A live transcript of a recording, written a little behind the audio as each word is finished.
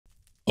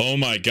Oh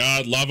my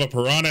god, lava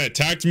piranha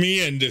attacked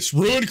me and just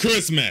ruined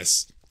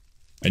Christmas.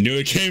 I knew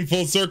it came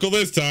full circle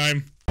this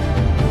time.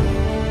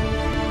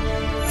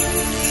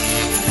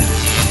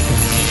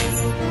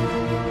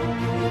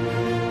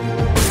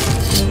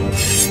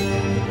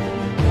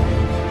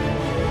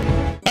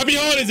 Happy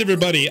holidays,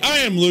 everybody. I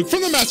am Luke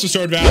from the Master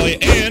Sword Valley,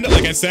 and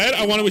like I said,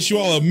 I want to wish you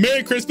all a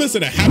Merry Christmas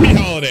and a Happy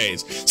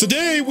Holidays. So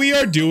today we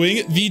are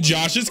doing the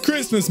Josh's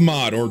Christmas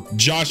mod, or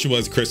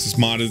Joshua's Christmas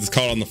mod as it's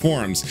called on the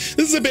forums.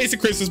 This is a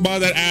basic Christmas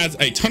mod that adds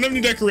a ton of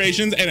new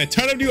decorations and a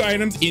ton of new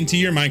items into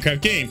your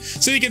Minecraft game.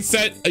 So you can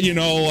set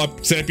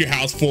up your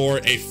house for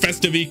a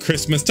festive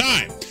Christmas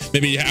time.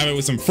 Maybe you have it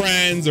with some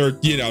friends, or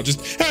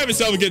just have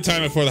yourself a good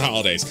time before the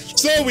holidays.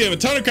 So we have a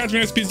ton of crafting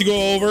recipes to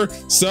go over.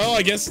 So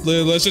I guess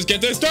let's just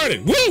get this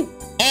started. Woo!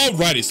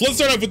 Alrighty, so let's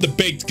start off with the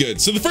baked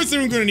goods. So the first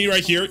thing we're going to need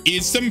right here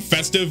is some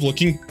festive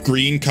looking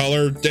green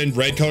colored and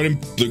red colored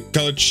and blue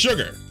colored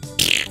sugar.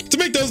 To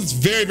make those, it's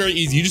very, very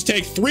easy. You just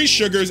take 3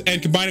 sugars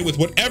and combine it with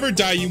whatever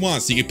dye you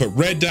want. So you can put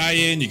red dye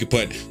in, you can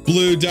put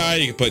blue dye,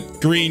 you can put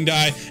green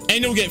dye,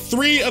 and you'll get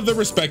 3 of the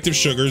respective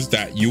sugars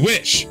that you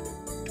wish.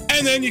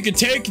 And then you can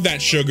take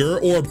that sugar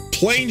or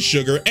plain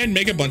sugar and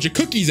make a bunch of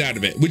cookies out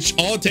of it, which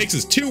all it takes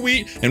is 2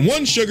 wheat and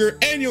 1 sugar,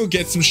 and you'll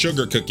get some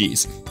sugar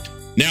cookies.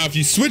 Now, if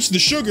you switch the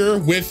sugar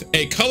with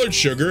a colored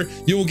sugar,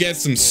 you will get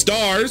some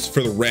stars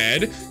for the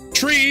red,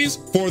 trees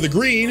for the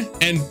green,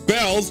 and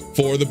bells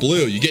for the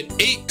blue. You get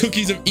 8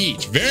 cookies of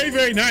each. Very,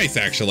 very nice,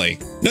 actually.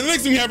 Now, the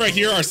next thing we have right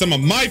here are some of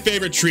my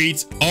favorite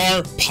treats,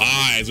 are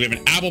pies. We have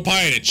an apple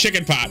pie and a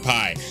chicken pot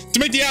pie. To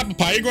make the apple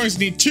pie, you're going to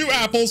need 2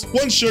 apples,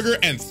 1 sugar,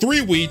 and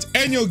 3 wheat,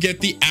 and you'll get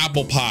the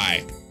apple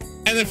pie.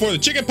 And then for the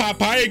chicken pot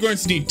pie, you're going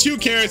to need 2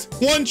 carrots,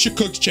 1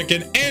 cooked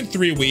chicken, and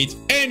 3 wheat,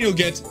 and you'll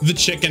get the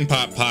chicken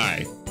pot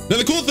pie. Now,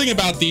 the cool thing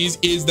about these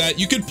is that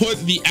you could put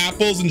the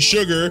apples and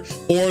sugar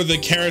or the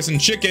carrots and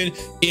chicken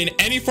in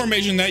any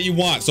formation that you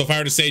want. So if I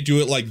were to say do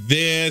it like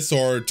this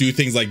or do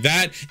things like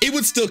that, it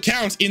would still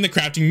count in the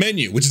crafting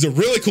menu, which is a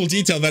really cool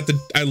detail that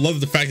I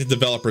love the fact that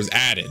developers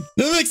added.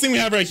 Now, the next thing we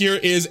have right here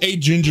is a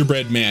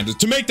gingerbread man.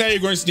 To make that, you're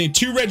going to need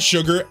 2 red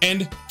sugar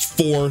and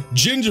 4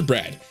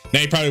 gingerbread. Now,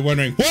 you're probably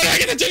wondering, where do I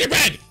get the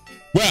gingerbread?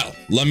 Well,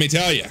 let me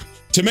tell you.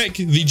 To make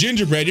the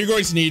gingerbread, you're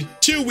going to need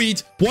 2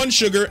 wheat, 1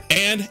 sugar,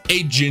 and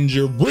a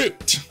ginger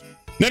root.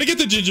 Now, to get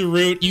the ginger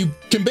root, you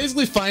can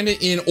basically find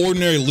it in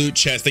ordinary loot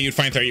chests that you'd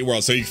find throughout your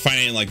world. So you can find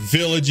it in like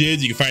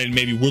villages, you can find it in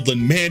maybe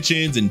woodland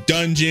mansions and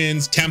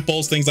dungeons,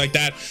 temples, things like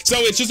that. So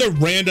it's just a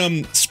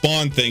random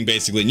spawn thing,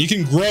 basically, and you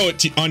can grow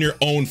it on your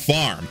own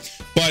farm.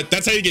 But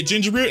that's how you get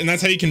ginger root, and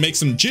that's how you can make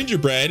some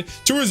gingerbread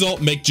to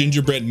make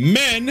gingerbread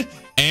men,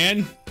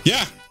 and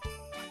yeah,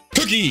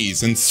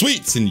 cookies and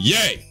sweets, and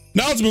yay.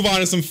 Now let's move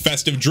on to some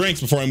festive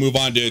drinks before I move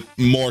on to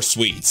more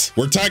sweets.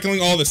 We're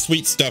tackling all the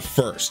sweet stuff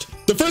first.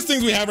 The first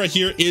things we have right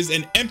here is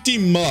an empty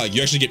mug.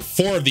 You actually get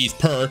 4 of these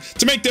per.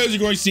 To make those, you're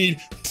going to need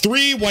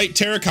 3 white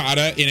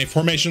terracotta in a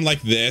formation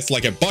like this,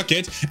 like a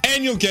bucket,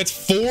 and you'll get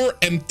 4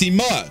 empty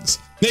mugs.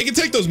 Now you can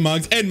take those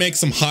mugs and make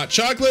some hot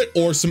chocolate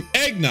or some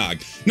eggnog.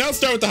 Now let's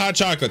start with the hot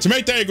chocolate. To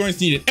make that, you're going to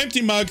need an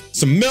empty mug,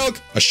 some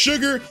milk, a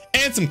sugar,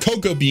 and some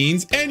cocoa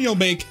beans, and you'll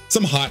make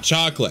some hot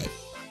chocolate.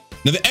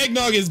 Now the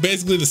eggnog is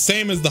basically the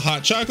same as the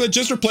hot chocolate,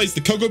 just replace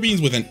the cocoa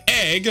beans with an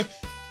egg.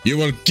 You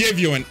will give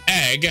you an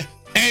egg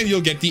and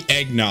you'll get the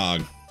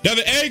eggnog. Now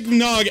the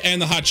eggnog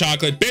and the hot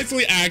chocolate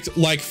basically act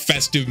like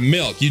festive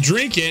milk. You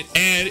drink it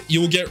and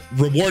you will get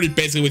rewarded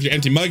basically with your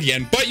empty mug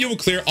again, but you will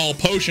clear all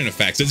potion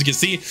effects. As you can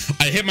see,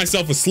 I hit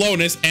myself with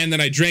slowness and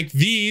then I drank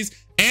these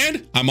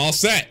and I'm all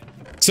set.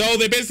 So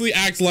they basically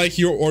act like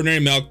your ordinary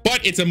milk,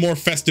 but it's a more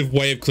festive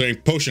way of clearing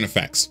potion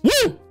effects.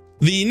 Woo!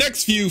 The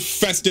next few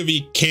festive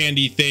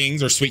candy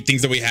things or sweet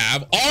things that we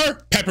have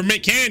are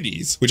peppermint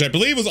candies, which I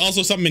believe was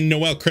also something in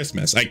Noel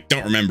Christmas. I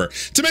don't remember.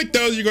 To make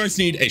those, you're going to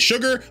need a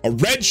sugar, a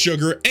red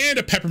sugar, and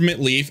a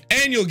peppermint leaf,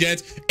 and you'll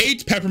get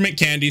 8 peppermint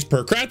candies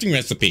per crafting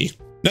recipe.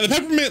 Now the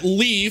peppermint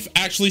leaf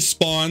actually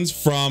spawns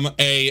from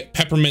a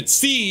peppermint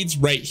seeds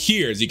right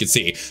here, as you can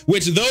see,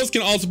 which those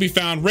can also be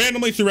found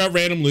randomly throughout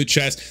random loot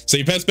chests. So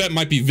your best bet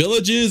might be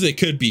villages, it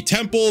could be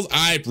temples,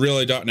 I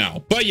really don't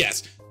know. But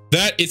yes,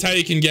 that is how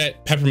you can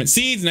get peppermint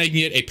seeds, and now you can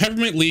get a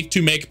peppermint leaf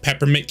to make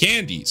peppermint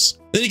candies.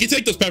 Then you can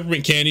take those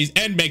peppermint candies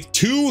and make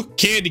 2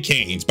 candy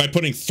canes by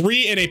putting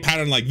 3 in a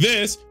pattern like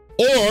this,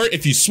 or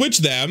if you switch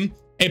them,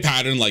 a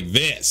pattern like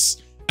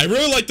this. I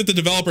really like that the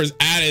developers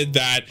added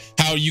that,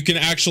 how you can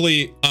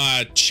actually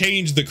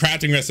change the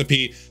crafting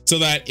recipe so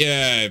that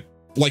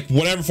like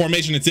whatever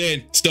formation it's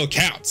in still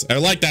counts. I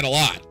like that a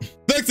lot.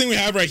 The next thing we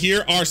have right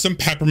here are some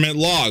peppermint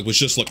logs, which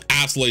just look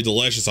absolutely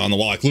delicious on the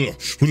wall. Like,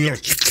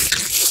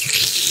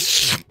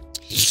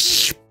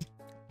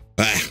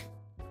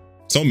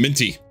 so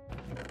minty.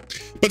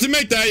 But to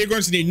make that, you're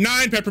going to need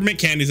 9 peppermint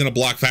candies in a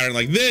block pattern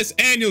like this,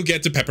 and you'll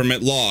get to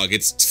peppermint log.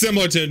 It's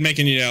similar to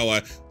making,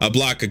 a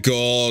block of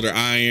gold or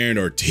iron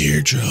or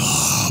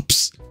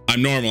teardrops.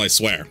 I'm normal, I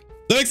swear.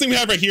 The next thing we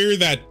have right here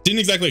that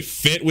didn't exactly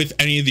fit with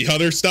any of the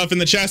other stuff in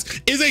the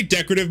chest is a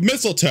decorative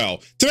mistletoe.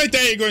 To make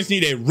that, you're going to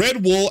need a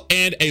red wool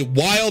and a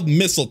wild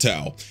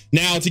mistletoe.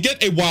 Now, to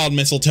get a wild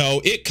mistletoe,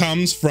 it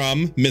comes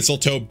from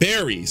mistletoe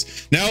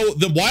berries. Now,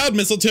 the wild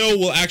mistletoe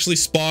will actually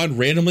spawn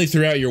randomly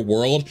throughout your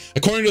world.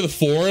 According to the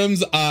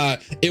forums,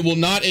 it will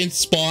not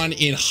spawn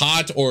in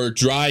hot or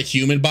dry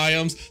humid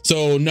biomes.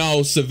 So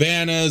no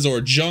savannas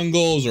or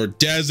jungles or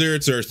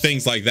deserts or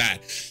things like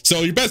that.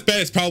 So your best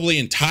bet is probably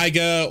in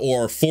taiga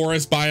or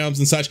forest biomes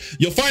and such.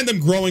 You'll find them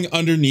growing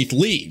underneath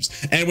leaves.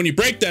 And when you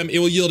break them, it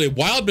will yield a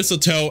wild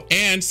mistletoe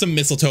and some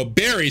mistletoe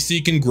berries so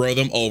you can grow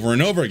them over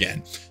and over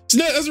again. So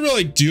that doesn't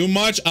really do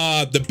much.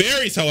 The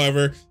berries,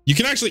 however, you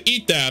can actually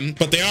eat them,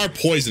 but they are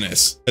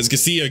poisonous. As you can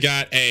see, I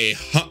got a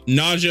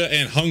nausea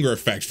and hunger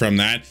effect from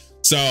that.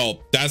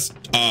 So that's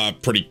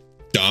pretty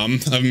dumb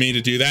of me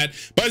to do that.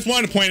 But I just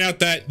wanted to point out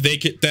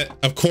that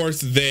of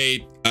course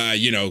they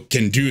you know,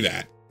 can do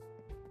that.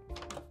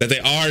 That they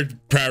are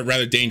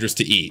rather dangerous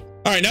to eat.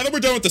 All right, now that we're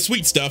done with the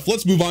sweet stuff,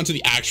 let's move on to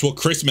the actual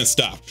Christmas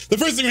stuff. The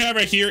first thing we have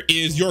right here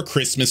is your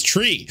Christmas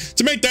tree.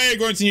 To make that, you're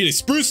going to need a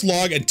spruce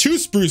log and 2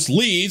 spruce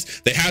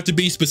leaves. They have to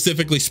be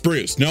specifically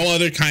spruce. No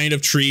other kind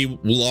of tree,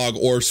 log,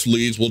 or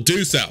leaves will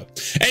do so.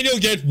 And you'll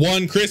get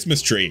 1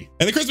 Christmas tree.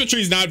 And the Christmas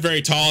tree is not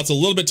very tall. It's a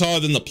little bit taller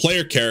than the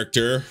player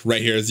character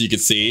right here, as you can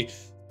see.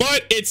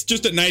 But it's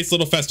just a nice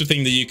little festive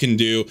thing that you can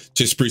do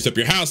to spruce up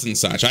your house and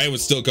such. I would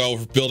still go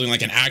for building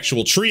like an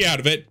actual tree out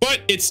of it,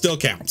 but it still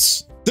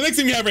counts. The next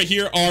thing we have right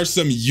here are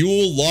some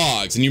Yule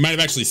logs, and you might have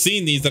actually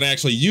seen these that I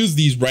actually use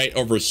these right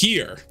over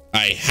here.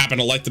 I happen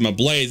to light them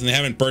ablaze and they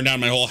haven't burned down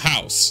my whole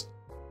house.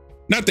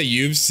 Not that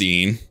you've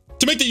seen.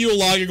 To make the Yule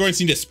log, you're going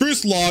to need a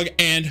spruce log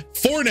and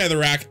 4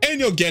 netherrack,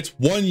 and you'll get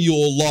 1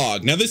 Yule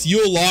log. Now this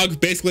Yule log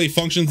basically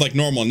functions like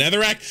normal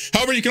netherrack.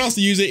 However, you can also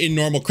use it in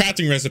normal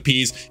crafting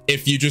recipes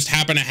if you just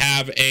happen to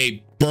have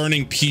a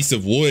burning piece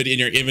of wood in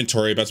your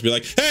inventory about to be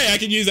like, hey, I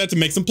can use that to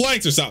make some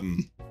planks or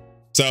something.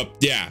 So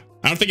yeah,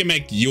 I don't think it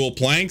makes Yule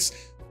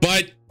planks,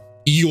 but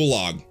Yule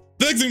log.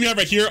 The next thing we have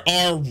right here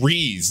are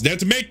wreaths. Now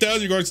to make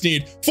those, you're going to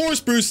need 4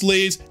 spruce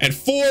leaves and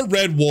 4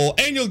 red wool,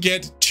 and you'll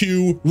get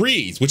 2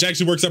 wreaths, which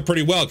actually works out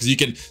pretty well because you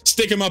can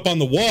stick them up on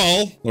the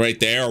wall right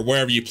there or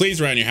wherever you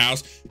please around your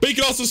house, but you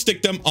can also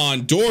stick them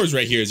on doors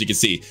right here, as you can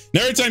see.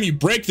 Now every time you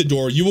break the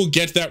door, you will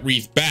get that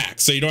wreath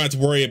back, so you don't have to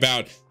worry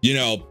about, you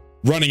know,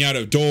 running out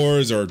of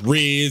doors or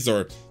wreaths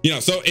or, you know,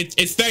 so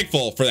it's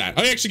thankful for that.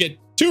 I actually get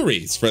 2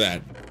 wreaths for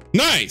that.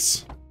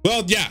 Nice.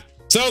 Well, yeah,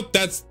 so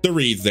that's the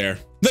wreaths there.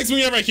 Next thing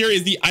we have right here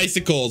is the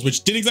icicles,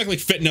 which didn't exactly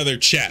fit in another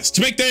chest.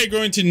 To make that, you're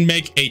going to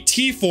make a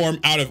T-form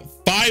out of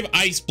 5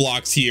 ice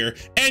blocks here,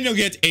 and you'll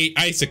get 8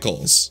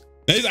 icicles.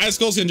 Now, these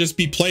icicles can just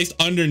be placed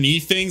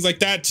underneath things like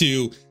that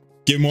to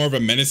give more of a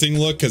menacing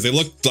look, because they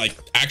look like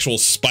actual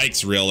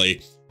spikes,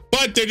 really.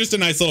 But they're just a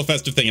nice little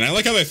festive thing, and I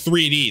like how they're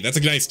 3D. That's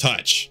a nice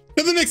touch.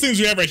 Now the next things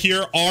we have right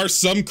here are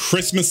some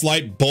Christmas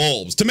light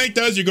bulbs. To make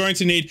those, you're going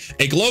to need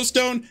a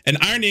glowstone, an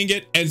iron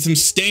ingot, and some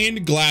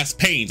stained glass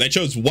panes. I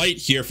chose white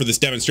here for this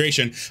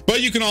demonstration,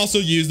 but you can also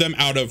use them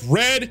out of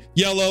red,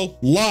 yellow,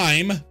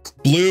 lime,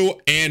 blue,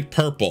 and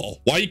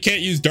purple. Why you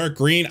can't use dark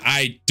green,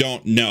 I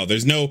don't know.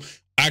 There's no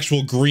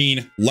actual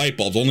green light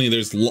bulbs, only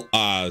there's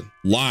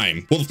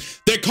lime. Well,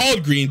 they're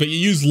called green, but you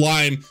use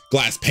lime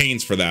glass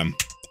panes for them.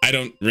 I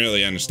don't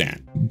really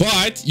understand,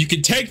 but you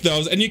can take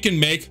those and you can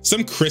make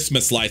some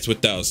Christmas lights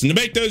with those. And to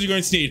make those, you're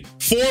going to need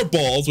 4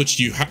 bowls, which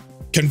you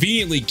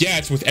conveniently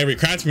get with every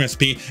crafting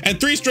recipe, and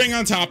 3 string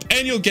on top,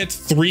 and you'll get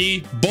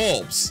 3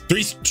 bulbs,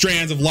 3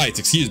 strands of lights,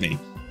 excuse me.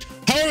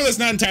 However, that's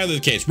not entirely the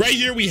case. Right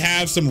here, we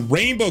have some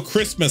rainbow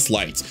Christmas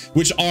lights,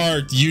 which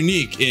are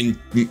unique in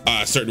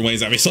certain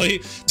ways,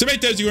 obviously. To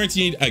make those, you're going to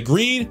need a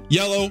green,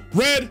 yellow,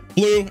 red,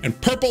 blue, and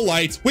purple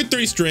lights with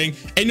 3 string,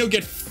 and you'll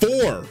get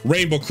 4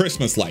 rainbow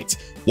Christmas lights.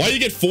 Why you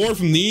get 4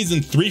 from these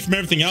and 3 from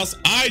everything else,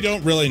 I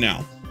don't really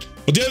know.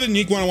 But the other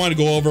unique one I wanted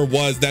to go over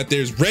was that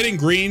there's red and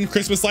green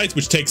Christmas lights,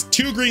 which takes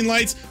 2 green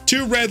lights,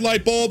 2 red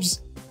light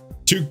bulbs,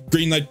 2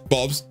 green light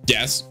bulbs,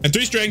 yes, and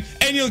 3 string,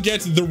 and you'll get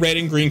the red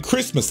and green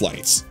Christmas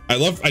lights. I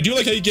do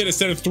like how you get a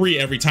set of 3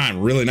 every time,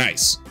 really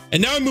nice.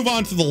 And now we move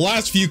on to the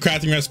last few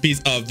crafting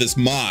recipes of this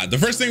mod. The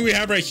first thing we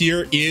have right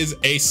here is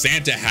a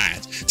Santa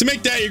hat. To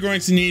make that, you're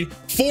going to need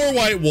 4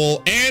 white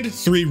wool and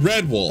 3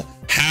 red wool.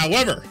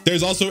 However,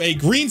 there's also a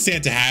green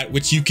Santa hat,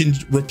 which you can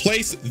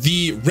replace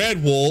the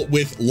red wool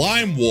with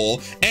lime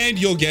wool, and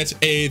you'll get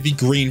the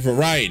green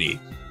variety.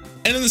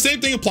 And then the same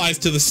thing applies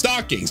to the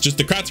stockings, just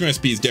the crafting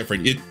recipe is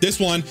different.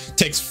 This one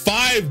takes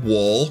 5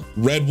 wool,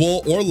 red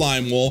wool or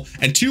lime wool,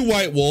 and 2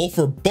 white wool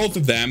for both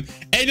of them,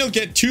 and you'll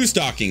get 2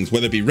 stockings,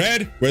 whether it be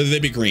red, whether they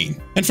be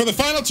green. And for the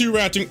final 2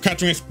 crafting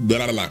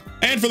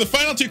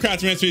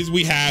recipes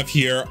we have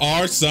here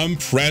are some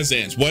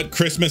presents. What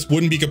Christmas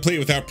wouldn't be complete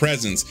without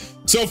presents?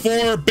 So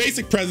for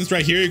basic presents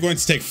right here, you're going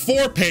to take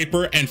 4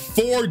 paper and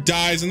 4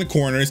 dies in the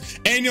corners,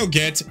 and you'll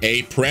get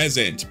a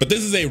present. But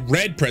this is a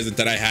red present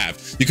that I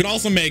have. You can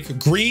also make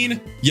green,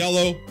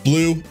 yellow,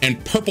 blue,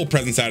 and purple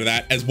presents out of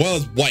that, as well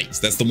as whites.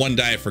 That's the one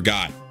die I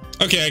forgot.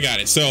 Okay, I got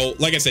it. So,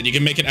 like I said, you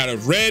can make it out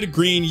of red,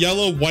 green,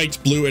 yellow, white,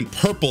 blue, and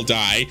purple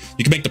dye.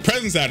 You can make the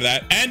presents out of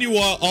that. And you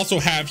also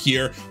have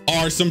here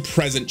are some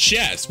present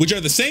chests, which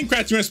are the same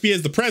crafting recipe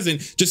as the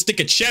present. Just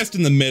stick a chest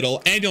in the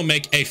middle and you'll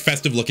make a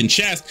festive looking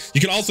chest. You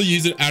can also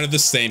use it out of the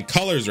same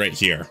colors right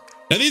here.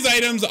 Now, these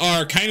items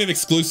are kind of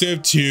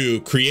exclusive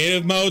to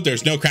creative mode.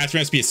 There's no crafting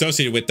recipe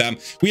associated with them.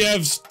 We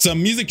have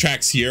some music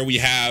tracks here. We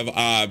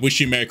have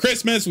Wish You a Merry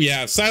Christmas. We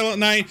have Silent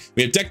Night.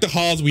 We have Deck the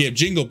Halls. We have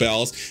Jingle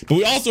Bells. But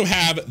we also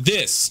have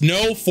this,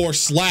 Snow for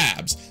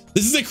Slabs.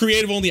 This is a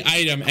creative only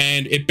item,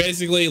 and it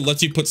basically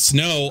lets you put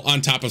snow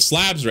on top of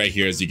slabs right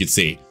here, as you can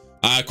see.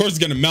 Of course, it's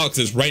going to melt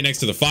because it's right next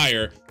to the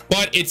fire,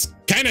 but it's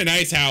kind of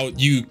nice how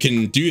you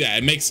can do that.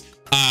 It makes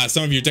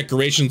some of your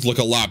decorations look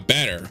a lot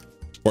better.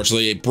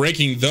 Fortunately,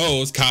 breaking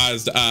those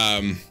caused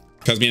me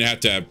to have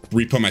to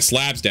re-put my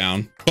slabs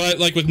down. But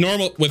like with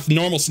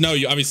normal snow,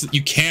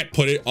 you can't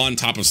put it on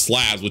top of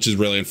slabs, which is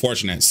really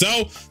unfortunate.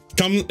 So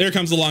there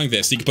comes along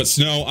this. You can put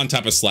snow on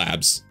top of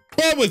slabs.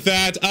 But with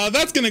that,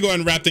 that's going to go ahead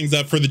and wrap things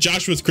up for the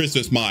Joshua's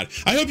Christmas mod.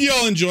 I hope you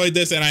all enjoyed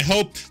this, and I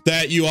hope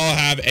that you all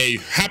have a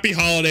happy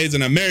holidays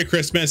and a Merry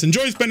Christmas.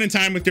 Enjoy spending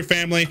time with your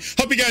family.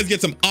 Hope you guys get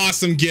some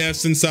awesome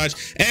gifts and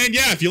such. And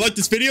yeah, if you like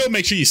this video,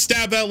 make sure you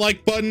stab that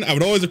like button. I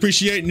would always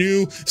appreciate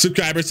new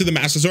subscribers to the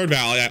Master Sword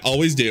Valley. I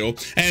always do.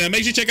 And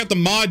make sure you check out the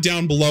mod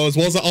down below, as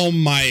well as all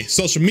my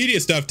social media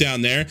stuff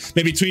down there.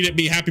 Maybe tweet at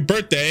me happy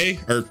birthday,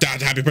 or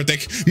happy birthday,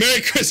 Merry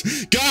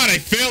Christmas. God, I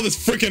failed this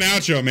freaking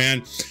outro,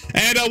 man.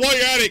 And while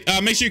you're at it,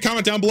 make sure you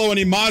comment down below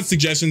any mod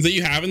suggestions that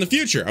you have in the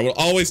future. I will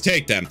always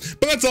take them.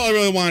 But that's all I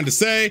really wanted to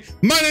say.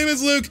 My name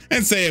is Luke,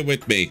 and say it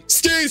with me.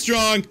 Stay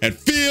strong and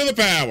feel the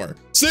power.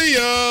 See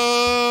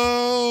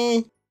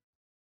ya!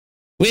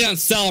 We don't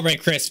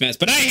celebrate Christmas,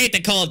 but I hate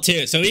the cold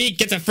too, so he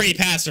gets a free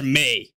pass from me.